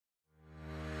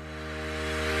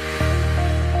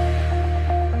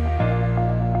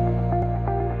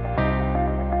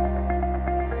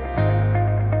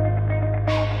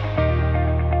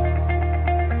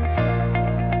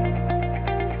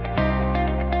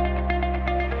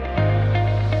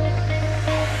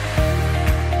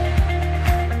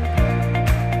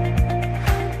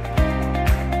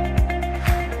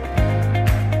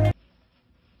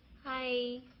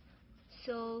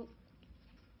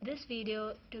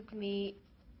video took me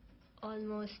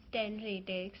almost 10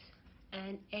 retakes,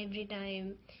 and every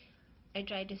time I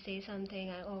tried to say something,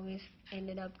 I always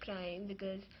ended up crying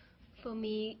because for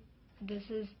me, this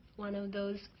is one of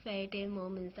those fairy tale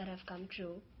moments that have come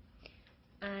true.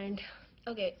 And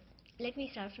okay, let me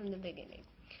start from the beginning.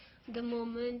 The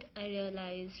moment I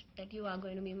realized that you are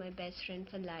going to be my best friend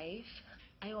for life,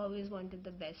 I always wanted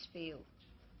the best for you.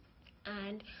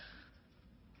 And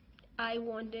I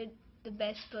wanted the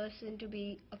best person to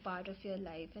be a part of your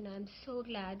life, and I'm so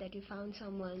glad that you found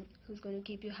someone who's going to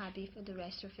keep you happy for the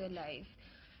rest of your life.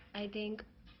 I think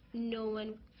no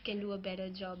one can do a better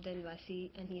job than Vasi,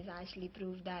 and he's actually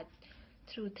proved that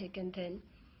through thick and thin.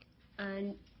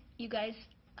 And you guys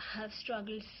have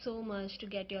struggled so much to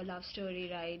get your love story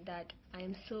right that I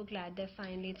am so glad that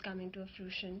finally it's coming to a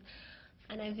fruition.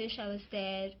 And I wish I was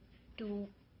there to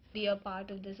be a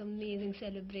part of this amazing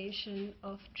celebration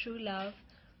of true love.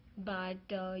 But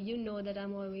you know that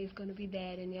I'm always going to be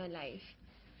there in your life.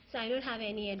 So I don't have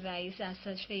any advice as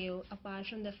such for you apart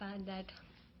from the fact that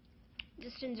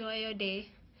just enjoy your day.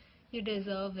 You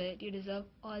deserve it. You deserve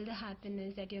all the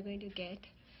happiness that you're going to get.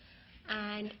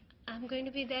 And I'm going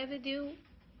to be there with you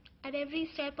at every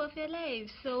step of your life.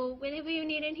 So whenever you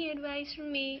need any advice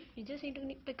from me, you just need to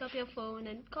pick up your phone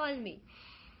and call me.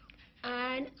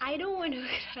 And I don't want to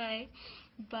cry,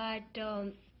 but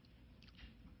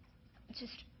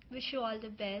just wish you all the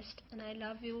best. And I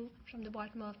love you from the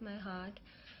bottom of my heart.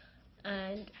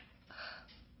 And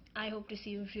I hope to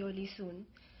see you really soon.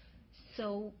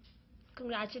 So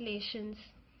congratulations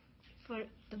for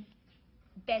the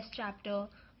best chapter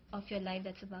of your life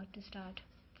that's about to start,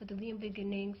 for the new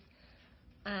beginnings,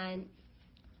 and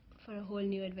for a whole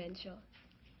new adventure.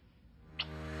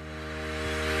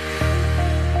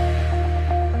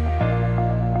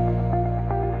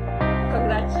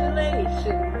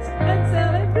 Congratulations and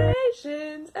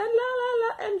celebrations and la la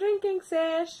la and drinking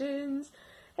sessions.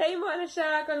 Hey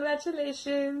Monisha,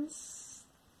 congratulations.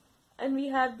 And we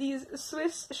have these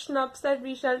Swiss schnapps that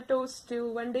we shall toast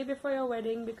to one day before your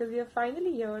wedding, because we are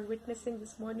finally here witnessing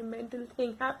this monumental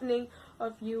thing happening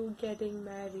of you getting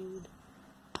married.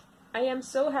 I am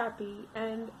so happy,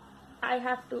 and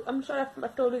I'm sure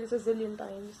I've told you this a zillion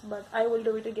times, but I will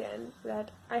do it again, that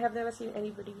I have never seen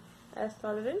anybody as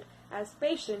tolerant, as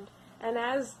patient, and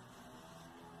as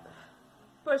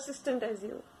persistent as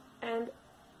you. And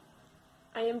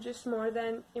I am just more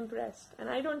than impressed,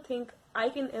 and I don't think I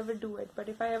can ever do it, but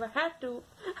if I ever had to,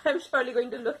 I'm surely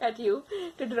going to look at you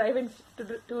to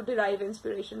derive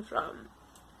inspiration from.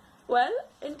 Well,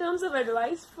 in terms of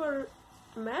advice for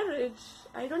marriage,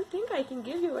 I don't think I can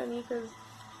give you any, because,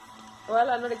 well,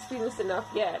 I'm not experienced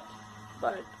enough yet,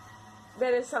 but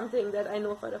there is something that I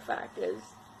know for a fact is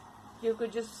you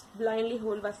could just blindly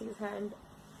hold Vasi's hand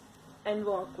and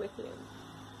walk with him,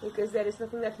 because there is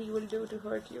nothing that he will do to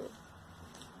hurt you,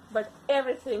 but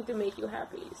everything to make you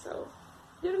happy. So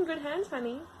you're in good hands,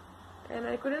 honey, and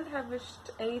I couldn't have wished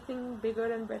anything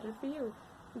bigger and better for you.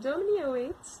 Germany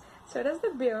awaits, so does the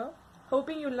beer,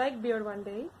 hoping you like beer one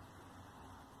day,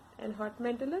 and hot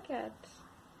men to look at.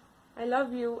 I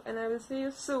love you, and I will see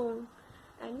you soon.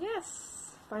 And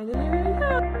yes, finally we will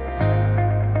have.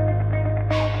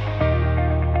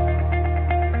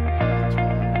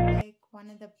 You're like one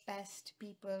of the best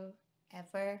people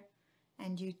ever,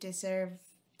 and you deserve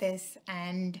this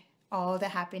and all the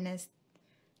happiness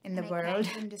in the world. I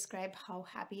can't even describe how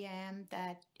happy I am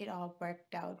that it all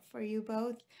worked out for you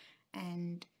both,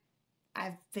 and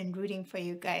I've been rooting for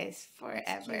you guys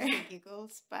forever. Excuse the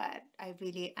giggles, but I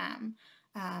really am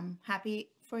happy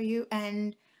for you,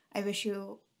 and I wish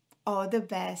you all the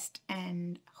best,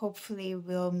 and hopefully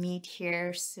we'll meet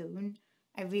here soon.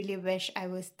 I really wish I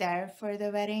was there for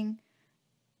the wedding,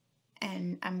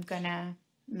 and I'm gonna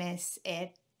miss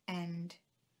it and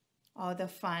all the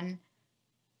fun.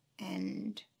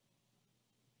 And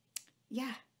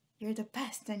yeah, you're the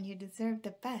best and you deserve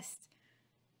the best,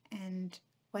 and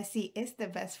Wasi is the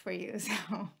best for you.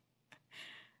 So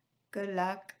good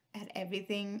luck at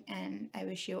everything, and I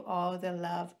wish you all the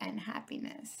love and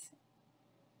happiness.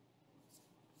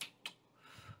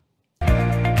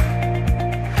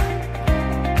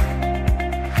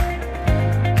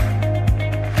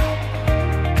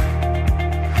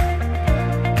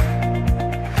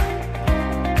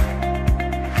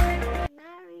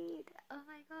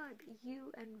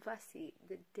 You and Vasi,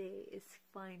 the day is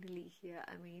finally here.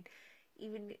 I mean,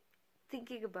 even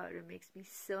thinking about it makes me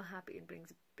so happy. It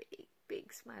brings a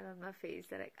big smile on my face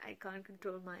that I can't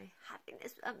control my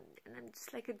happiness. And I'm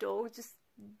just like a dog, just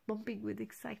bumping with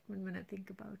excitement when I think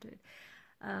about it.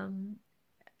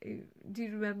 Do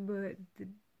you remember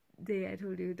day I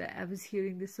told you that I was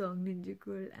hearing the song Ninja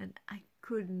Girl, and I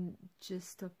couldn't just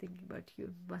stop thinking about you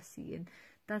and Vasi, and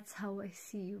that's how I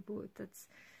see you both. That's,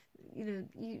 you know,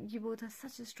 you both are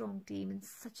such a strong team and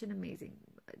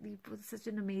you both are such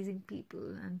an amazing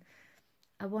people, and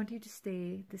I want you to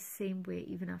stay the same way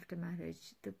even after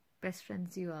marriage. The best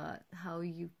friends you are, how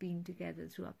you've been together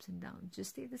through ups and downs,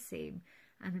 just stay the same,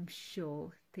 and I'm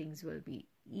sure things will be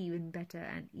even better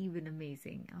and even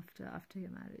amazing after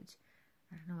your marriage.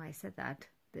 I don't know why I said that.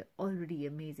 They're already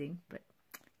amazing, but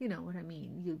you know what I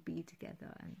mean. You'll be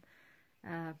together,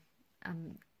 and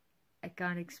I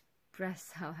can't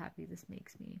express how happy this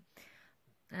makes me.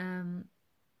 I'm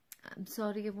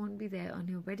sorry I won't be there on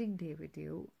your wedding day with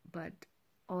you, but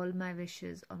all my best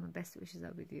wishes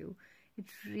are with you. It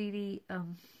really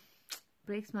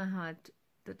breaks my heart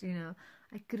that, you know,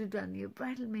 I could have done your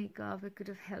bridal makeup, I could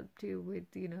have helped you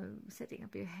with, you know, setting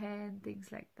up your hair and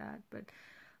things like that, but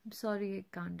I'm sorry I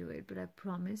can't do it. But I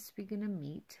promise we're gonna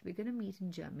meet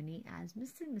in Germany as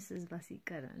Mr. and Mrs. Vasi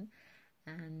Karan,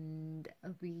 and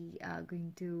we are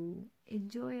going to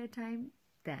enjoy our time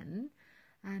then,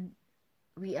 and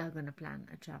we are gonna plan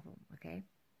a travel. Okay,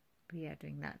 we are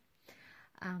doing that.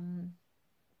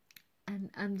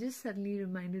 And I'm just suddenly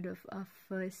reminded of our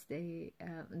first day,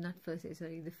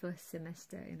 the first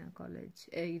semester in our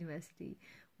university,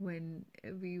 when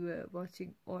we were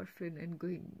watching Orphan and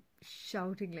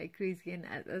shouting like crazy. And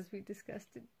as we discussed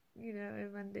it, you know,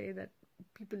 one day, that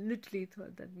people literally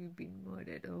thought that we've been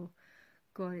murdered. Oh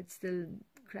God, it still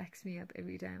cracks me up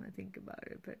every time I think about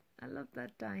it. But I love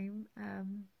that time.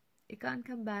 It can't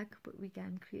come back, but we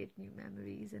can create new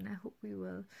memories, and I hope we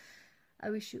will. I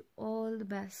wish you all the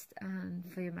best,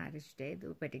 and for your marriage day,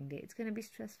 the wedding day, it's going to be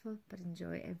stressful, but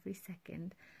enjoy every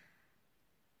second,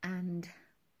 and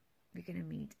we're going to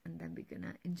meet, and then we're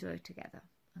going to enjoy together.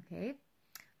 Okay,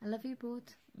 I love you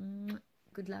both.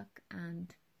 Good luck,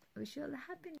 and I wish you all the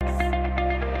happiness.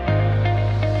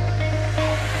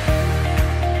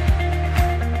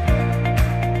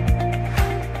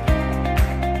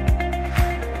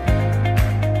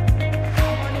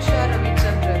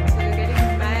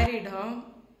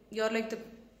 You're like the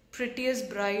prettiest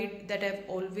bride that I've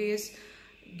always,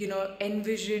 you know,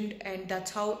 envisioned, and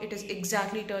that's how it is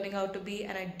exactly turning out to be,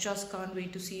 and I just can't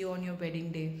wait to see you on your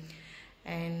wedding day.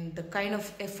 And the kind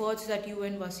of efforts that you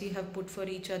and Vasi have put for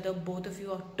each other, both of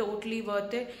you are totally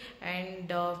worth it. And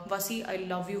Vasi, I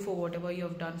love you for whatever you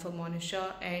have done for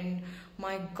Monisha, and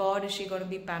my God, is she going to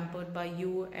be pampered by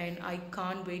you, and I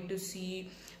can't wait to see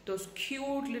those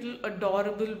cute little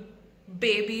adorable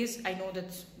babies. I know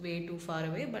that's way too far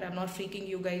away, but I'm not freaking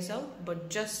you guys out, but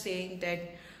just saying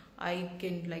that I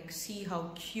can like see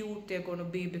how cute they're going to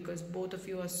be, because both of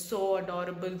you are so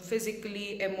adorable,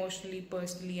 physically, emotionally,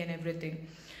 personally, and everything.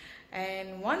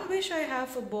 And one wish I have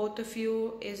for both of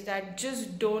you is that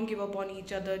just don't give up on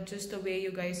each other, just the way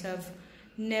you guys have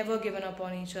never given up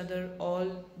on each other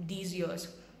all these years.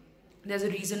 There's a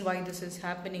reason why this is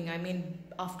happening. I mean,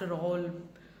 after all,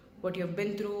 what you've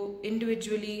been through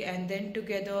individually and then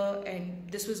together, and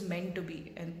this was meant to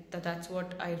be, and that's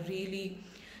what I really,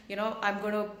 you know, I'm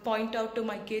going to point out to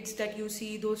my kids that you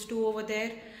see those two over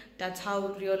there. That's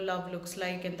how real love looks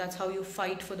like, and that's how you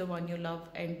fight for the one you love.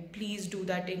 And please do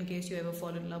that in case you ever fall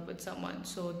in love with someone.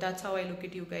 So that's how I look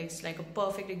at you guys, like a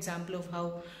perfect example of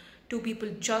how two people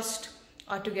just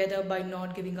are together by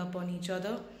not giving up on each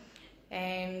other.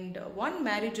 And one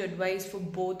marriage advice for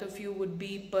both of you would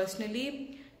be,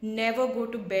 personally, never go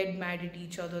to bed mad at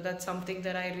each other. That's something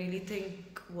that I really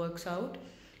think works out.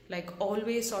 Like,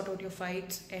 always sort out your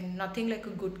fights, and nothing like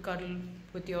a good cuddle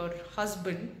with your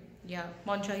husband. Yeah,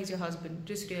 Monisha, he's your husband.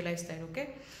 Just realize that,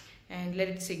 okay? And let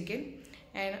it sink in.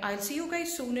 And I'll see you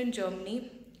guys soon in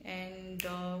Germany. And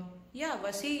yeah,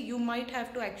 Vasi, you might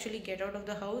have to actually get out of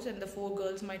the house, and the 4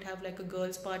 girls might have like a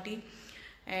girls' party.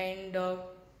 And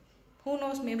who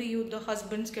knows, maybe the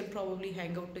husbands can probably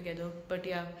hang out together. But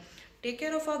yeah, take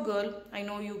care of our girl. I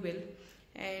know you will.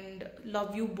 And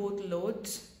love you both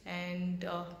loads. And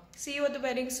see you at the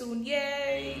wedding soon.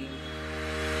 Yay!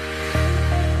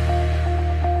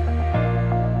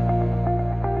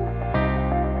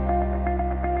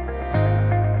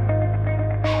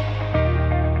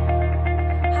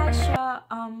 Hi Shah,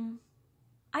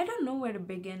 I don't know where to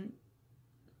begin.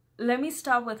 Let me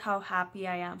start with how happy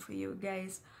I am for you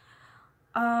guys.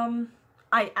 I'm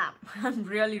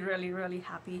really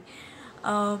happy.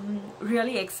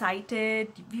 Really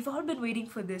excited. We've all been waiting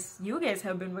for this. You guys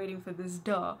have been waiting for this,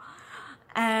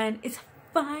 and it's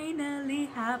finally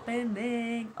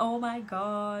happening. Oh my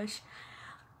gosh.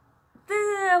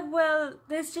 Well,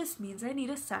 this just means I need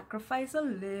to sacrifice a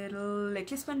little, like,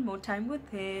 just spend more time with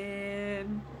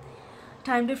him.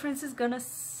 Time difference is gonna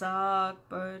suck,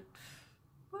 but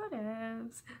what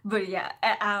else? But yeah,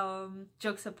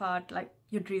 jokes apart, like,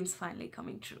 your dream's finally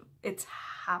coming true. It's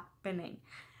happening.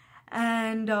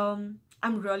 And I'm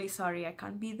really sorry I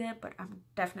can't be there, but I'm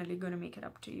definitely gonna make it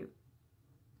up to you.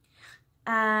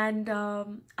 And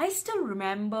I still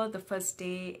remember the first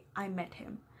day I met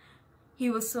him. He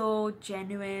was so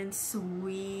genuine,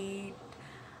 sweet,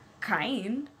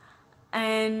 kind,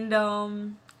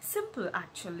 and simple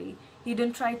actually. He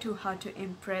didn't try too hard to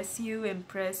impress you,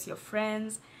 impress your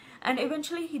friends, and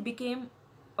eventually he became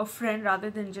a friend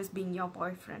rather than just being your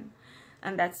boyfriend.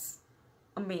 And that's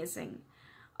amazing.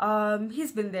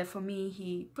 He's been there for me.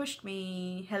 He pushed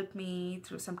me, helped me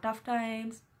through some tough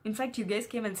times. In fact, you guys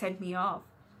came and sent me off,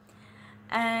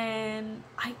 and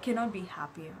I cannot be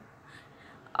happier.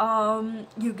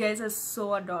 You guys are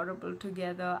so adorable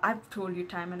together. I've told you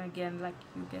time and again, like,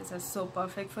 you guys are so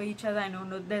perfect for each other. I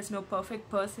know there's no perfect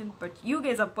person, but you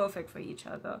guys are perfect for each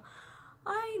other.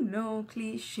 I know,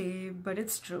 cliche, but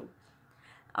it's true.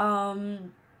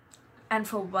 And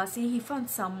for Vasi, he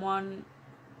found someone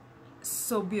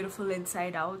so beautiful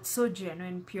inside out, so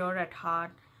genuine, pure at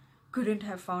heart. Couldn't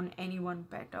have found anyone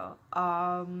better.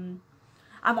 I'm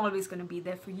always gonna be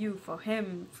there for you, for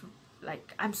him.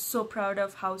 Like, I'm so proud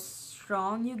of how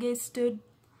strong you guys stood.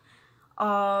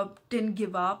 Didn't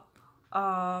give up.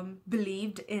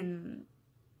 Believed in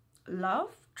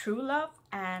love, true love,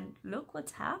 and look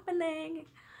what's happening.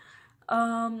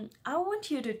 I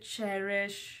want you to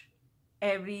cherish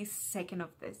every second of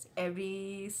this,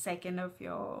 every second of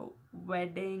your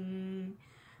wedding,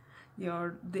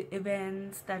 the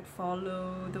events that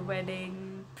follow the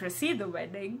wedding, precede the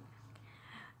wedding.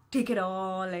 Take it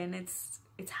all in. It's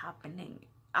happening.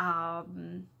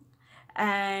 And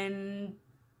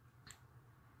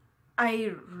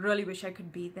I really wish I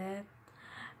could be there,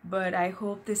 but I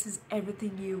hope this is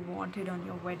everything you wanted on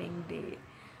your wedding day.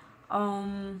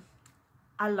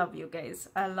 I love you guys.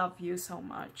 I love you so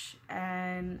much,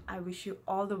 and I wish you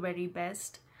all the very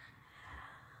best.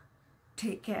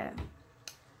 Take care.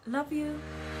 Love you.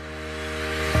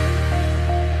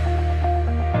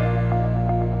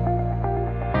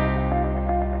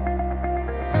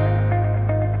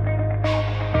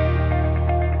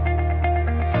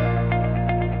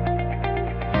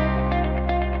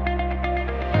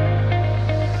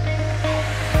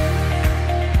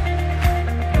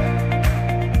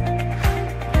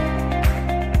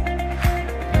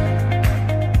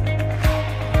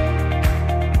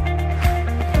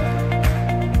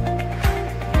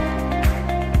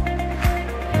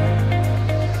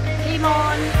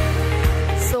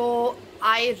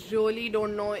 I really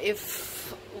don't know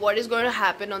if what is going to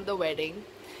happen on the wedding.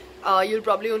 You'll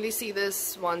probably only see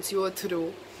this once you are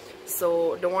through,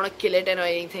 so don't want to kill it or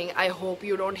anything. I hope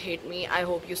you don't hate me. I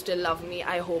hope you still love me.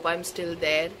 I hope I'm still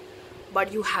there.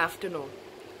 But you have to know,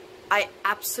 I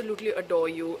absolutely adore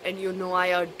you, and you know I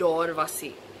adore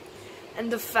Vasi.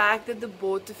 And the fact that the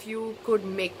both of you could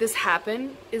make this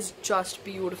happen is just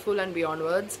beautiful and beyond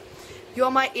words.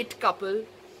 You're my it couple.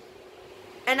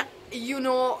 And you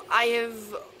know, I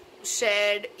have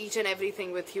shared each and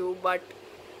everything with you, but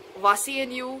Vasi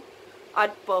and you are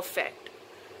perfect.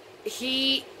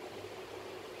 He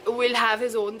will have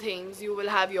his own things, you will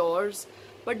have yours.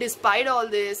 But despite all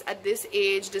this, at this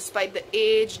age, despite the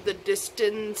age, the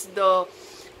distance, the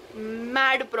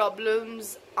mad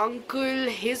problems, uncle,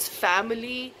 his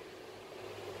family,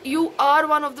 you are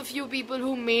one of the few people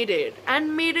who made it.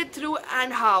 And made it through,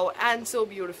 and how, and so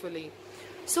beautifully.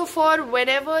 So for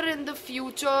whenever in the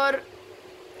future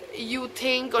you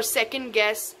think or second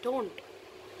guess, don't.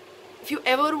 If you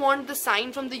ever want the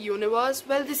sign from the universe,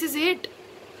 well, this is it.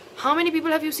 How many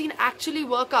people have you seen actually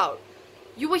work out?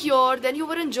 You were here, then you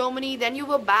were in Germany, then you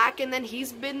were back, and then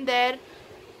he's been there.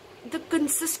 The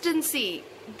consistency,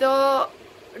 the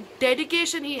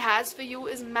dedication he has for you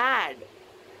is mad.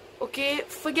 Okay,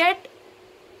 forget.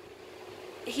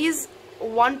 He's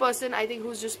one person, I think,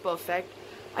 who's just perfect.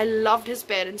 I loved his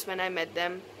parents when I met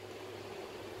them.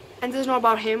 And this is not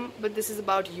about him, but this is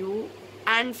about you.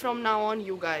 And from now on,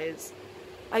 you guys.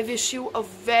 I wish you a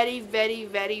very, very,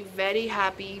 very, very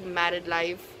happy married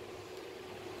life.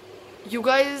 You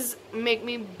guys make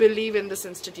me believe in this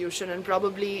institution and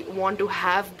probably want to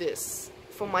have this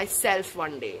for myself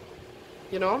one day.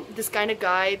 You know, this kind of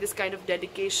guy, this kind of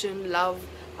dedication, love.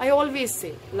 I always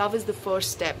say, love is the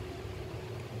first step.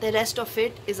 The rest of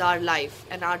it is our life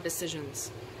and our decisions.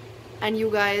 And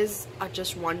you guys are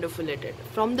just wonderful at it.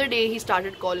 From the day he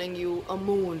started calling you a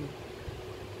moon,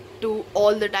 to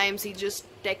all the times he just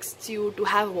texts you to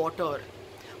have water.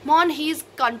 Mon, he's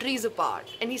countries apart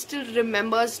and he still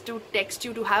remembers to text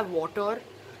you to have water.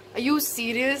 Are you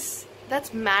serious?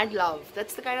 That's mad love.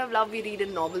 That's the kind of love we read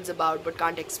in novels about but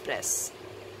can't express.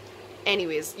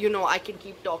 Anyways, you know, I can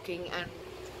keep talking and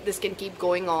this can keep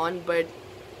going on, but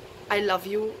I love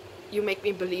you. You make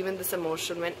me believe in this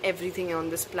emotion when everything on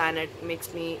this planet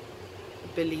makes me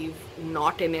believe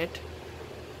not in it.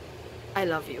 I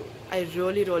love you. I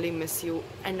really, really miss you,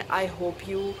 and I hope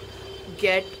you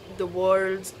get the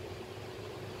world's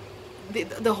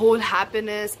the whole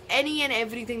happiness, any and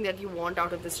everything that you want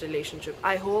out of this relationship.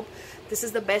 I hope this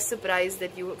is the best surprise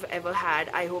that you've ever had.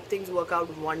 I hope things work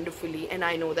out wonderfully, and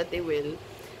I know that they will,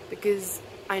 because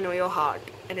I know your heart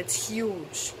and it's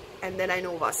huge. And then I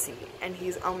know Vasi and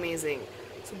he's amazing.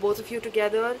 So both of you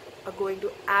together are going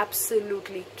to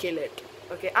absolutely kill it.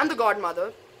 Okay, I'm the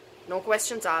godmother, no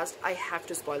questions asked. I have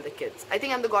to spoil the kids. I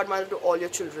think I'm the godmother to all your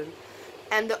children,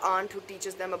 and the aunt who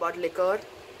teaches them about liquor,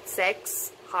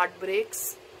 sex,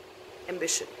 heartbreaks,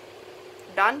 ambition.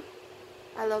 Done?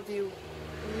 I love you.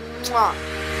 Mwah.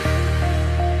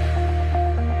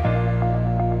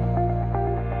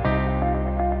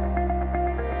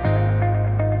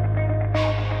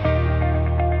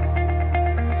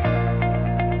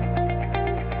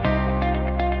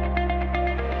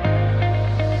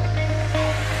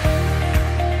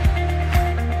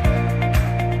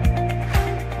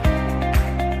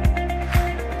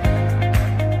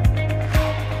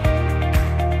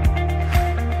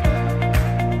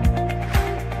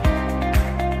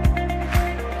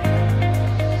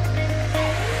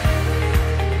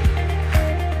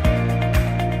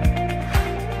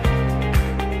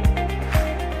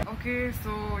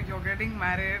 So you're getting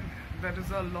married. There is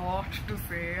a lot to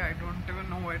say. I don't even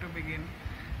know where to begin.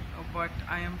 But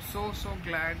I am so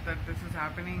glad that this is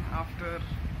happening after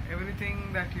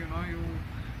everything that you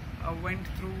went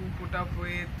through, put up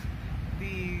with,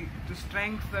 the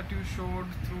strength that you showed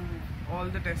through all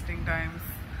the testing times,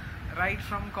 right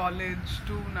from college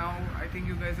to now. I think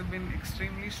you guys have been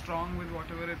extremely strong with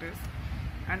whatever it is.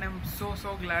 And I'm so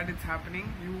glad it's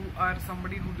happening. You are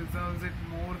somebody who deserves it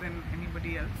more than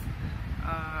anybody else.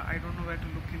 I don't know where to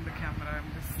look in the camera.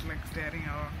 I'm just like staring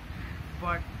out.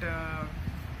 But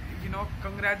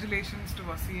congratulations to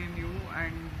Vasi and you,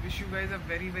 and wish you guys a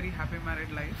very happy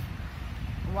married life.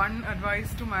 One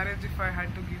advice to marriage, if I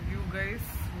had to give you guys,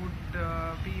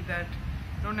 would be that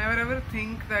never ever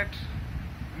think that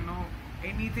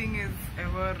anything is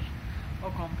ever a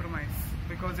compromise,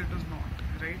 because it is not,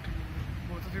 right?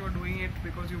 Both of you are doing it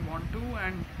because you want to,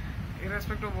 and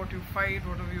irrespective of what you fight,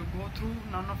 whatever you go through,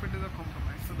 none of it is a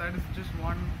compromise. So that is just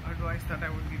one advice that I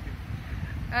would give you.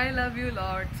 I love you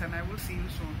lots, and I will see you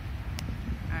soon.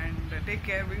 And take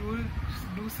care. We will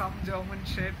do some German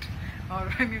shit, or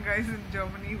when you guys in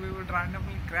Germany, we would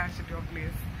randomly crash at your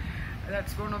place.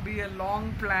 That's going to be a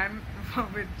long plan,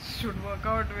 which should work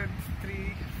out with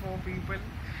 3-4 people,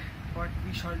 but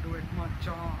we shall do it. Much.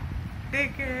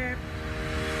 Take care.